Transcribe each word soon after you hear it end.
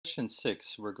question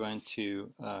 6, we're going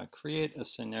to create a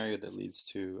scenario that leads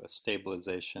to a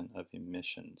stabilization of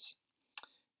emissions.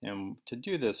 And to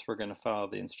do this, we're going to follow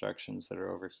the instructions that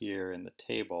are over here in the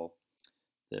table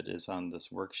that is on this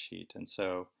worksheet. And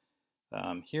so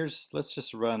let's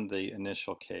just run the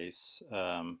initial case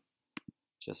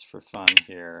just for fun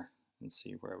here and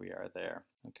see where we are there.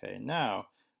 Okay, now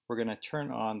we're going to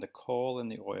turn on the coal and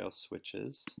the oil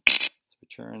switches. So we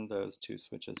turn those two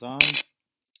switches on.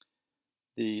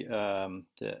 The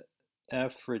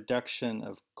F reduction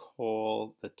of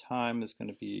coal, the time is going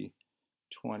to be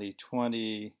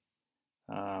 2020.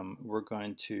 We're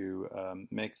going to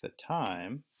make the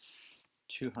time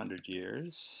 200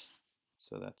 years.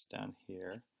 So that's down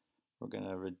here. We're going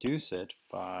to reduce it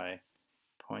by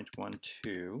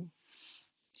 0.12.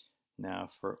 Now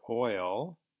for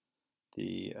oil,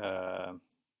 the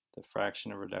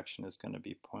fraction of reduction is going to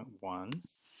be 0.1.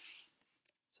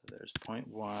 So there's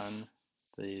 0.1.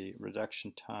 The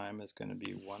reduction time is going to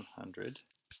be 100.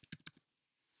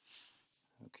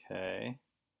 Okay,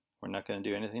 we're not going to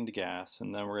do anything to gas,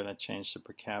 and then we're going to change the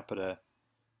per capita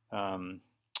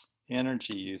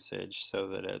energy usage so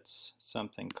that it's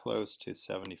something close to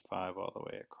 75 all the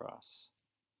way across.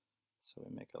 So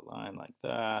we make a line like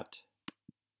that.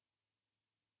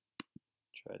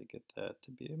 Try to get that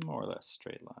to be a more or less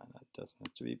straight line. That doesn't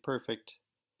have to be perfect.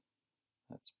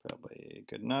 That's probably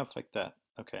good enough, like that.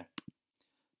 Okay.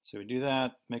 So we do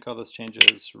that, make all those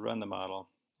changes, run the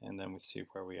model, and then we see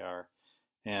where we are.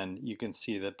 And you can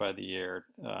see that by the year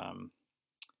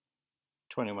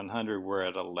 2100, we're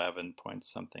at 11 point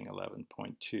something,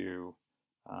 11.2,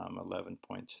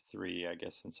 11.3, I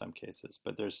guess in some cases.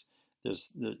 But this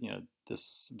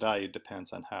value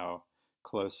depends on how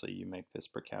closely you make this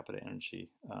per capita energy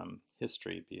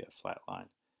history be a flat line.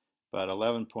 But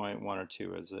 11.1 or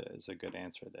 2 is a good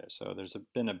answer there. So there's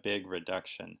been a big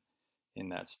reduction in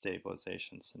that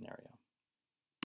stabilization scenario.